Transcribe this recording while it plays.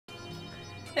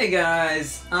Hey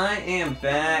guys, I am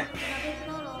back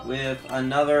with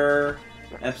another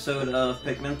episode of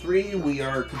Pikmin 3. We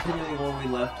are continuing where we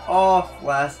left off.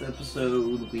 Last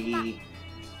episode, we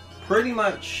pretty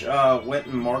much went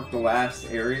and marked the last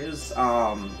areas.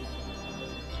 I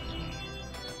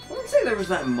wouldn't say there was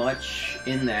that much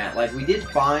in that. Like, we did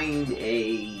find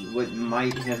what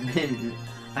might have been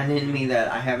an enemy that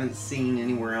I haven't seen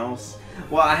anywhere else.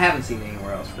 Well, I haven't seen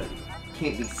anywhere else, but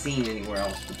can't be seen anywhere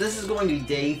else. But this is going to be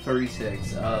day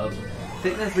 36 of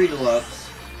Pikmin 3 Deluxe,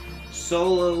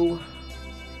 solo,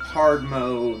 hard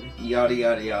mode, yada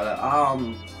yada yada.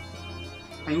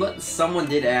 And what someone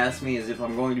did ask me is if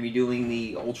I'm going to be doing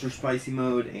the ultra spicy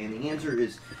mode, and the answer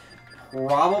is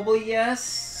probably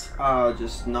yes.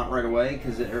 Just not right away,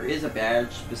 because there is a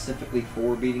badge specifically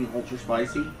for beating ultra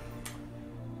spicy,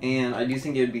 and I do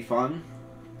think it would be fun.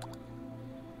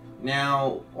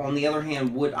 Now, on the other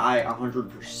hand, would I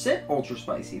 100% ultra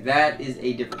spicy? That is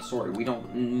a different story. We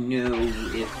don't know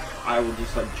if I would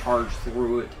just like charge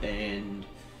through it and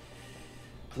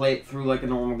play it through like a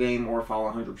normal game, or if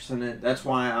I'll 100% it. That's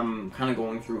why I'm kind of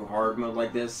going through hard mode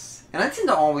like this. And I tend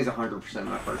to always 100%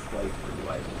 my first playthrough.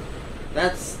 Like,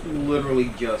 that's literally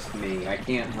just me. I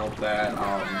can't help that.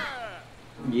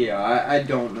 Yeah, I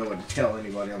don't know what to tell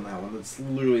anybody on that one. That's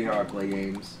literally how I play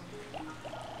games.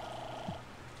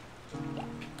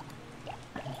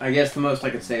 I guess the most I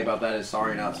could say about that is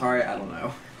sorry, not sorry. I don't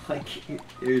know. Like,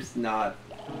 there's not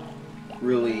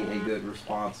really a good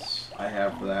response I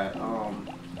have for that.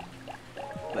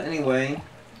 But anyway,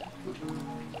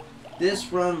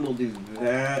 this run will do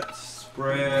that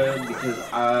spread because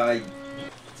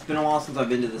it's been a while since I've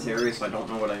been to this area, so I don't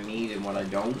know what I need and what I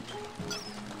don't.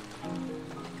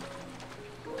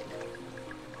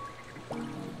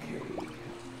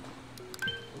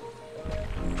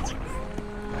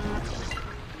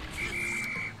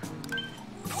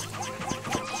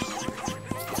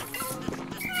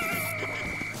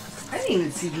 I didn't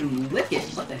even see him lick it.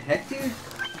 What the heck, dude?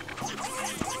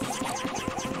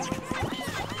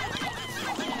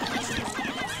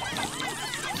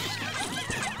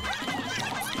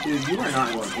 Dude, you are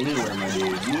not going anywhere, my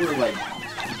dude. You are, like,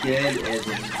 dead as a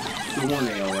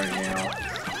doornail right now.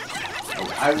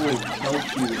 Like, I will help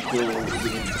you kill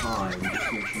within time just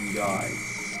to make sure you die.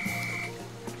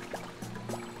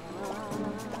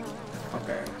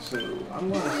 Okay, so I'm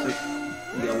going to stick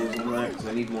yellows on that because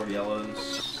I need more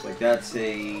yellows. Like, that's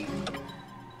a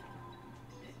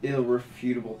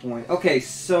irrefutable point. Okay,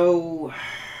 so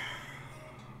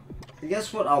I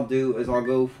guess what I'll do is I'll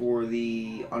go for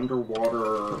the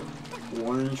underwater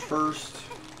orange first.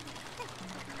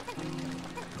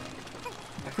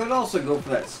 I could also go for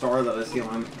that star that I see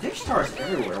on. There's stars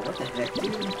everywhere. What the heck,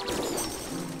 dude?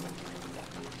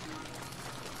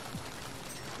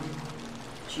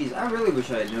 Jeez, I really wish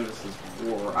I had noticed this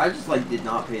before. I just, like, did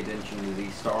not pay attention to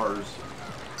these stars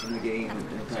in the game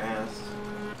in the past.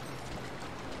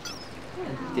 You're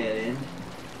a dead end.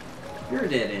 You're a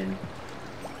dead end.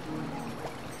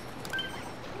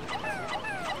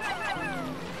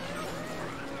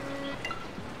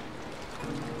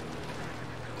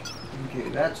 Okay,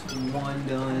 that's one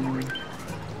done.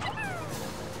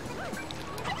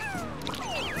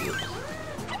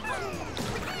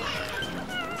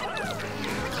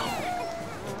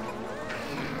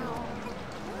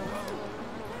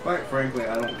 Quite frankly,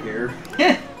 I don't care.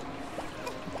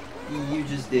 You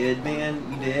just did, man.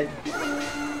 You did.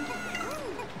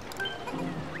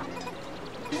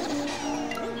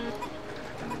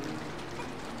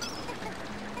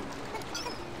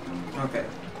 Okay.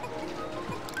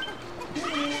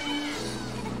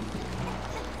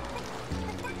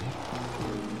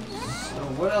 So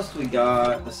what else do we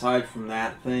got aside from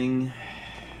that thing?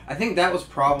 I think that was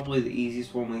probably the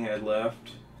easiest one we had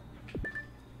left.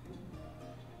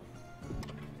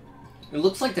 It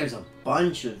looks like there's a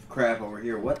bunch of crap over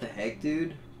here. What the heck,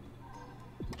 dude?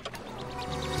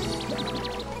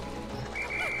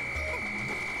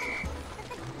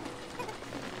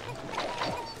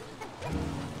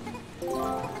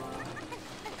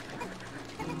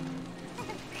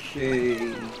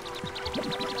 Okay.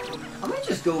 I might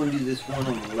just go and do this one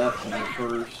on the left one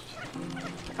first.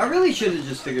 I really should have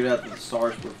just figured out that the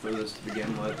stars were for this to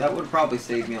begin with. That would probably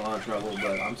save me a lot of trouble,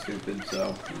 but I'm stupid,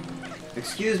 so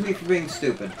excuse me for being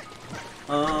stupid.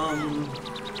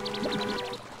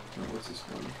 What's this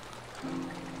one?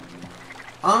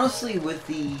 Honestly, with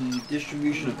the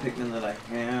distribution of Pikmin that I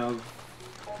have,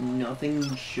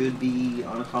 nothing should be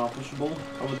unaccomplishable,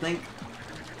 I would think.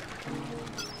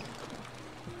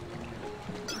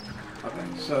 Okay,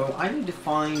 so I need to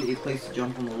find a place to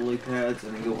jump on the lily pads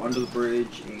and then go under the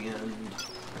bridge and...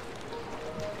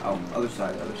 Oh, other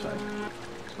side, other side.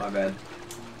 My bad.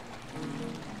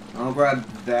 I'll grab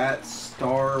that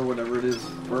star, whatever it is,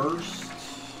 first.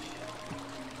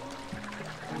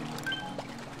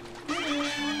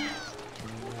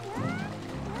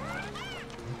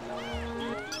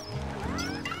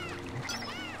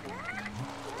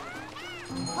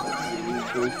 Let's see,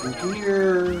 go from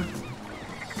here.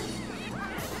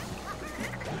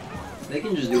 They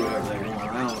can just do whatever they want.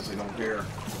 I honestly don't care.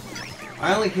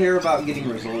 I only care about getting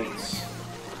results.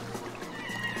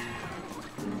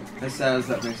 As sad as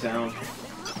that may sound.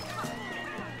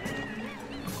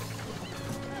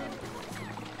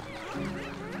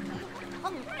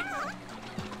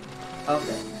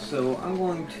 Okay, so I'm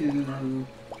going to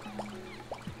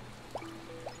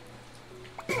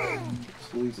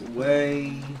squeeze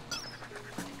away.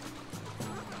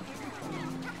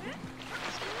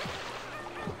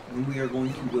 And we are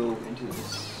going to go into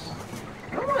this.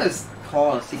 I don't want to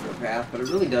call it a secret path, but it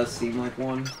really does seem like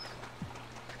one.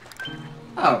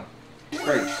 Oh,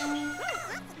 great.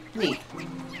 Neat.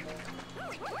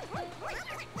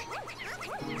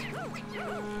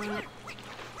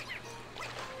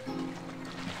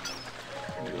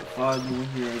 There's a 5 more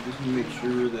here. I just need to make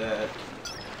sure that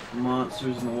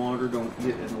monsters in the water don't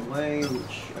get in the way,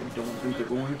 which I don't think they're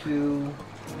going to.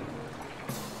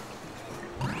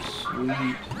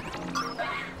 Sweet.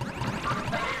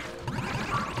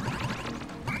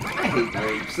 I hate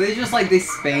grapes. They just like, they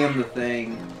spam the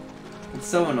thing. It's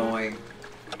so annoying.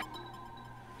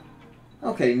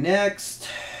 Okay, next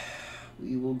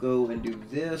we will go and do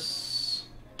this.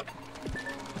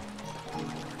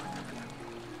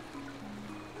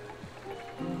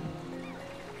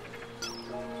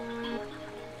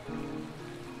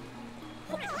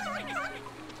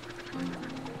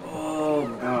 Oh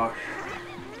my gosh.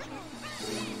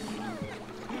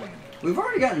 We've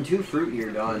already gotten 2 fruit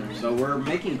here done, so we're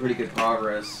making pretty good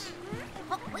progress.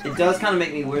 It does kind of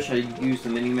make me wish I used the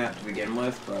mini-map to begin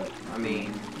with, but, I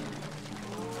mean...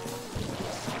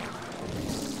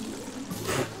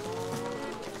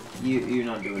 You're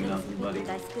not doing nothing, buddy.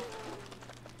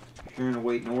 You're gonna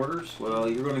wait in orders? Well,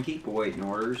 you're gonna keep awaiting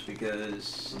orders,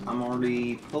 because I'm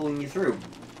already pulling you through.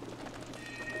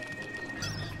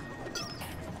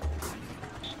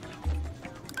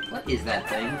 What is that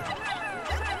thing?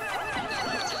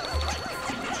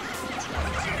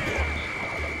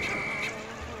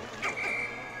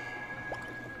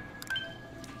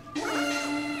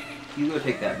 You go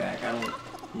take that back. I don't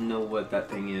know what that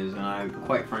thing is, and I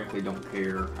quite frankly don't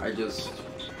care. I just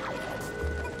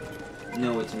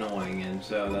know it's annoying, and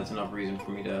so that's enough reason for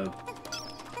me to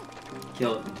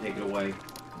kill it and take it away.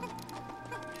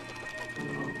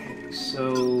 Okay,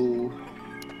 so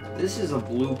this is a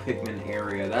blue Pikmin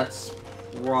area. That's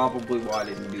probably why I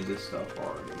didn't do this stuff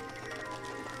already.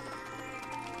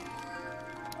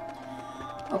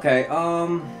 Okay,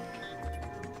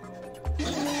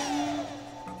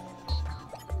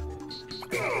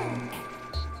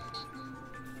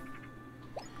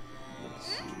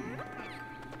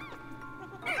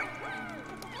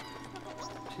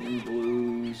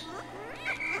 blues.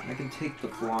 I can take the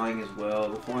flying as well.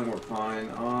 The flying work fine.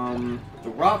 The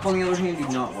rock, on the other hand, do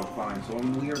not work fine. So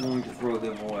we are going to throw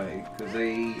them away because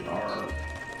they are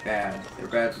bad. They're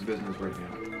bad for business right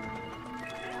now.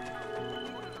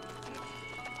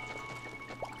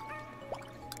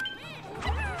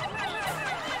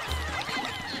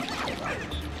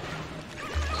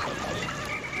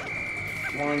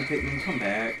 Flying Pikmin, come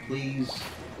back, please.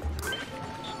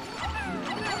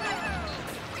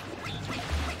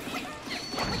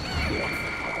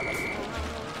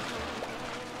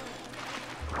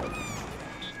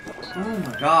 Oh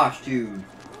my gosh, dude.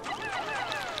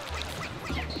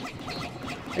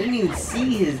 I didn't even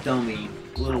see his dummy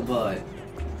little butt.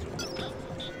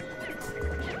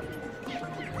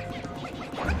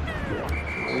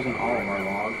 There's an Olimar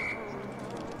log.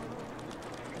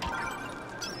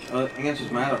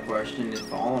 Answers my other question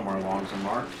if all of our logs are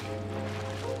marked.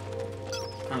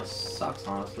 Kinda sucks,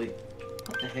 honestly.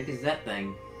 What the heck is that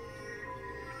thing?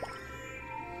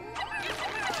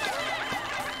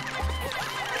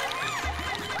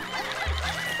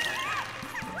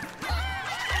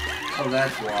 Oh,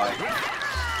 that's why.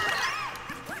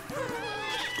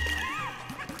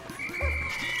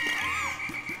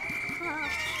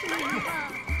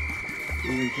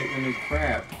 Moving Pikmin is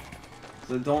crap.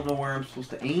 So I don't know where I'm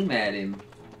supposed to aim at him.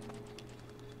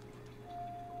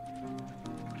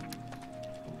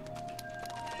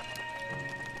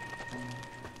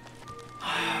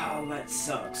 Oh, that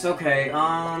sucks. Okay,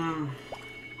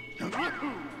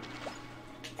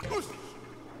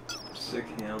 sick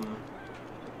him.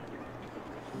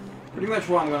 Pretty much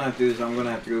what I'm gonna have to do is I'm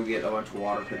gonna have to go get a bunch of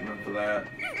water Pikmin for that.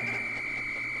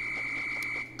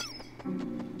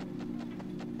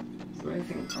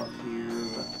 anything up here?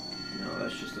 No,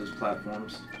 that's just those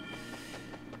platforms.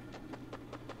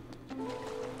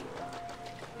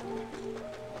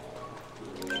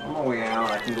 On my way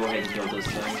out, I can go ahead and kill this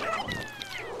thing.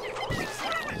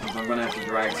 If I'm gonna have to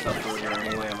drag stuff through here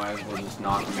anyway, I might as well just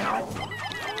knock him out.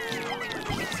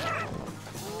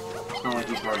 It's not like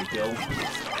he's hard to kill.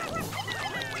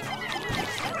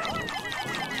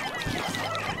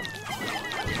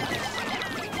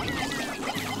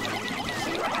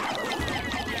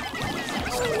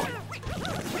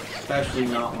 Especially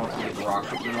not once we get the rock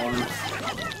Pikmin on him.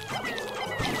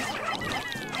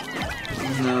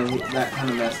 Even though that kind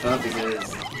of messed up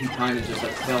because he kind of just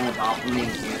like fell on top of me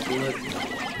and canceled it.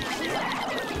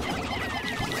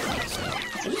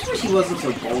 I just wish he wasn't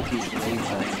so bulky for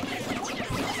anything.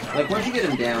 Like once you get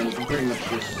him down, you can pretty much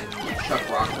just chuck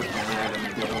rock Pikmin at him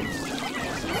and kill him.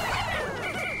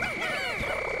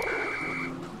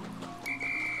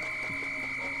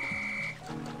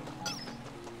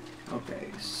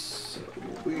 Okay, so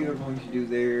what we are going to do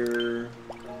there,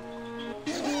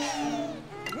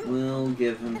 we'll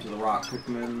give him to the rock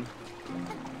Pikmin.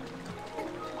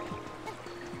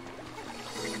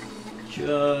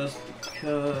 Just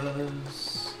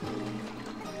because.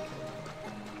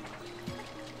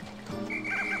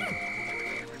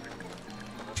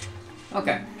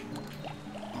 Okay.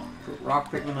 Put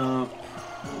rock Pikmin up,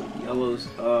 yellows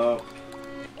up.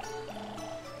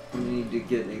 We need to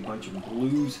get a bunch of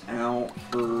blues out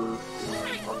for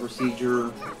our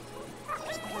procedure.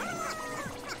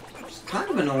 It's kind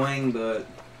of annoying, but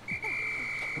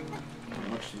not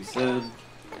much to be said.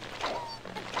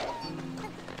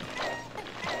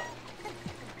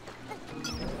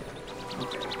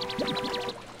 Okay.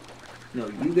 No,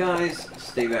 you guys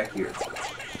stay back here.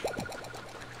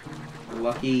 You're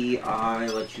lucky I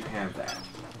let you have that.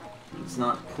 Let's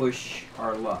not push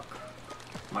our luck,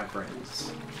 my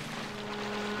friends.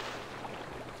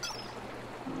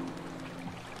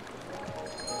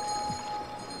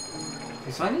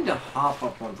 Okay, so I need to hop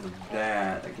up onto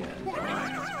that again.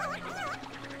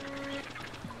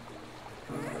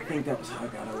 I think that was how I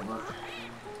got over.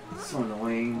 It's so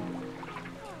annoying.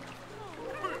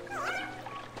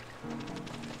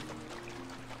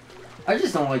 I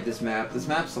just don't like this map. This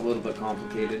map's a little bit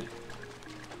complicated.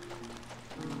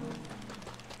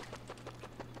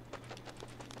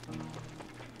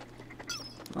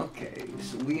 Okay,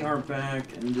 so we are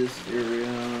back in this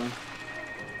area.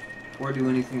 Before I do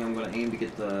anything, I'm going to aim to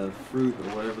get the fruit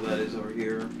or whatever that is over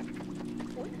here.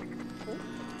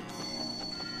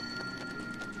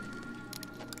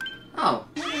 Oh,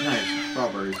 nice.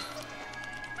 Strawberries.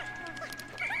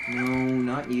 No,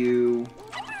 not you.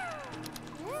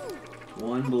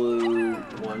 One blue,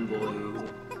 and one blue.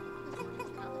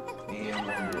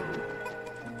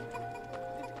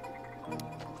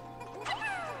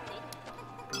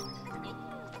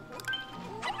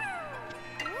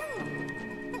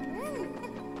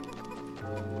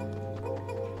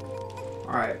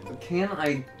 Alright, but can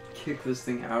I kick this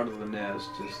thing out of the nest?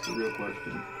 Just a real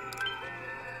question.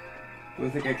 Do I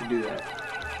think I can do that?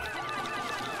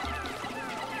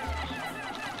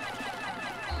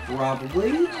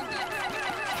 Probably?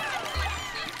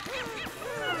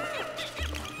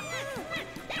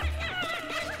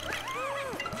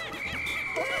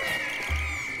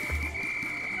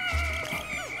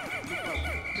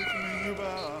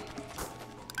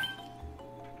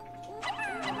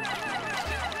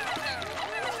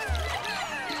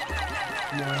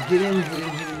 Hit him, hit him,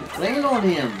 hit him. Land on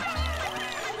him!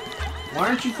 Why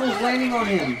aren't you fools landing on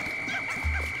him?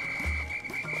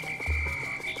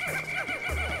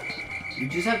 You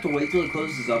just have to wait till it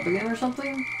closes up again or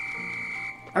something?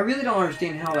 I really don't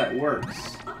understand how that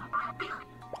works.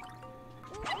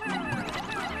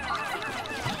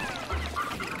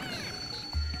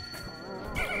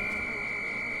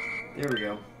 There we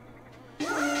go.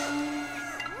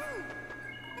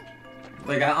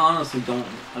 Like, I honestly don't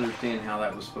understand how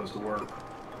that was supposed to work.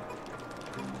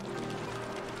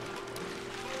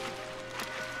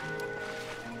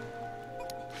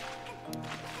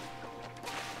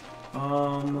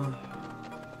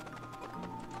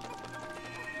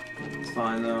 It's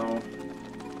fine though.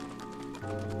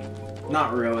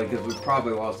 Not really, because we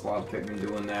probably lost a lot of Pikmin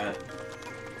doing that.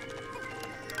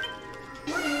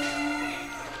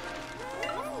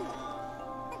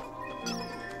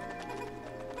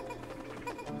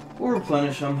 We'll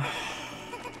replenish them.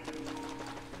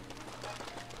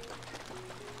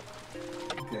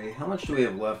 Okay, how much do we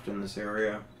have left in this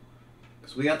area?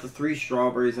 Because we got the 3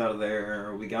 strawberries out of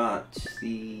there. We got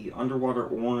the underwater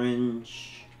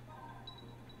orange.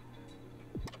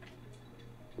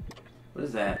 What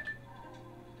is that?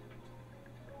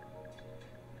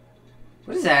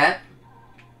 What is that?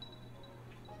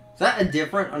 Is that a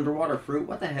different underwater fruit?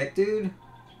 What the heck, dude?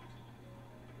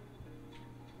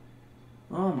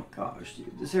 Oh my gosh,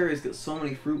 dude. This area's got so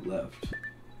many fruit left.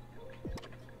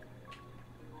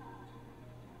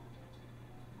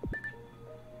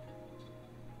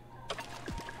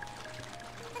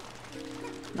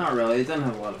 Not really, it doesn't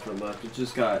have a lot of fruit left.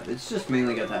 It's just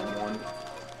mainly got that one.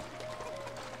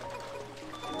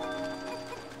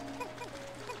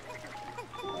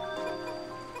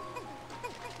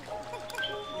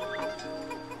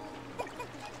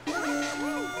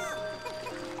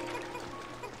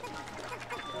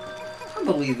 I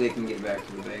believe they can get back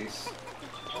to the base.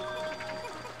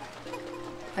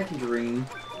 I can dream.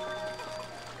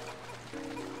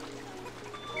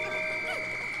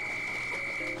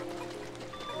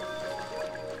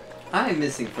 I am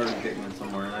missing 30 Pikmin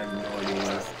somewhere and I have no idea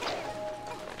where.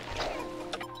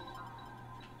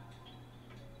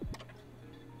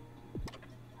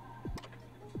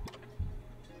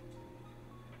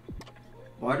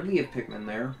 Why do we have Pikmin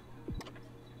there?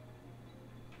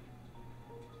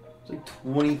 It's like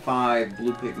 25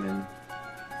 blue Pikmin.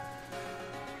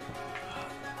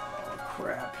 Oh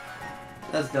crap.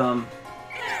 That's dumb.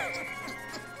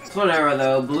 It's whatever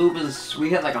though. Blue was... we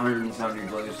had like 170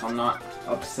 blue, so I'm not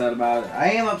upset about it.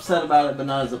 I am upset about it, but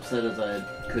not as upset as I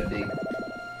could be.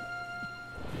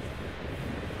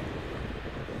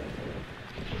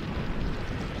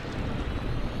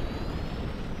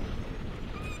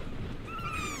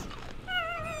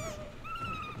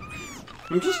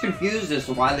 I'm just confused as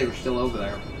to why they were still over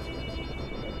there.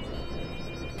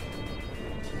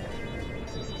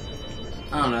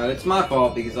 I don't know, it's my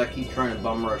fault because I keep trying to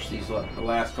bum rush these the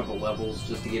last couple levels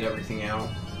just to get everything out.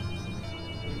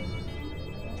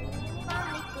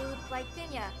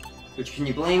 Which, can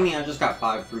you blame me? I just got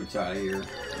 5 fruits out of here.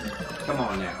 Come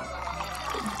on now.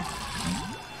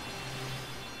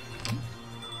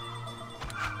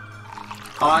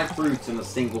 Five fruits in a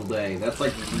single day. That's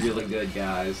like really good,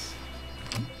 guys.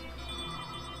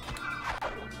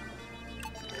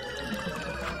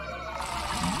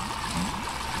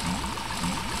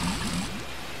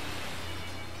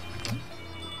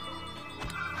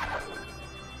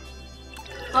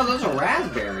 Oh, those are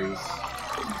raspberries.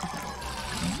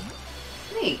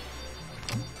 Neat.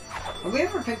 Have we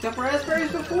ever picked up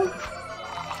raspberries before?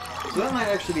 So that might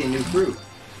actually be a new fruit.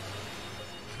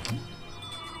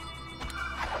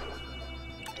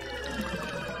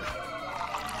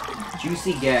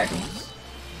 Juicy gaggles.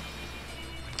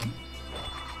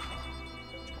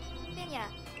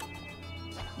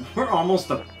 We're almost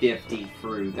to 50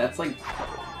 fruit. That's like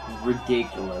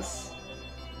ridiculous.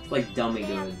 It's like dummy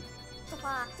good.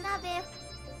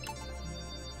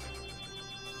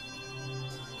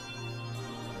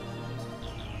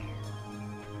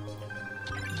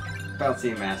 About to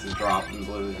see a massive drop in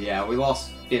blues. Yeah, we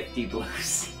lost 50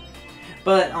 blues.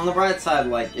 But on the bright side,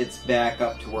 like, it's back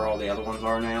up to where all the other ones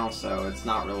are now, so it's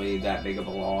not really that big of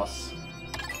a loss.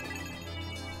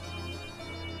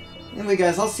 Anyway,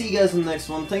 guys, I'll see you guys in the next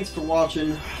one. Thanks for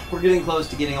watching. We're getting close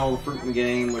to getting all the fruit in the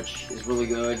game, which is really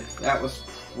good. That was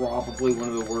probably one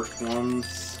of the worst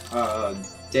ones,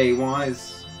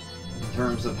 day-wise, in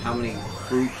terms of how many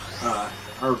fruit,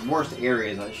 or worst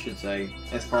areas, I should say,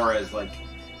 as far as, like,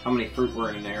 how many fruit were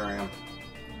in an area.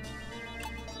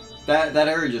 That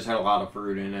area just had a lot of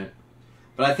fruit in it.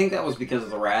 But I think that was because of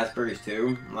the raspberries,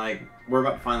 too. Like, we're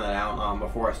about to find that out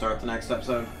before I start the next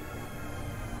episode.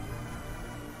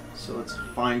 So let's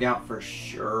find out for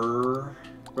sure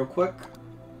real quick.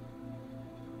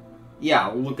 Yeah,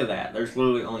 look at that. There's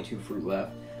literally only 2 fruit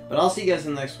left. But I'll see you guys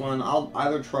in the next one. I'll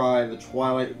either try the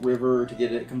Twilight River to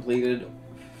get it completed,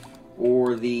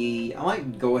 or I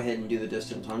might go ahead and do the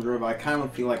Distant Tundra, but I kind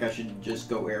of feel like I should just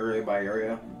go area by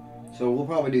area. So we'll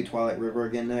probably do Twilight River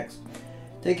again next.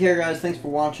 Take care, guys. Thanks for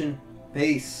watching.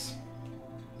 Peace.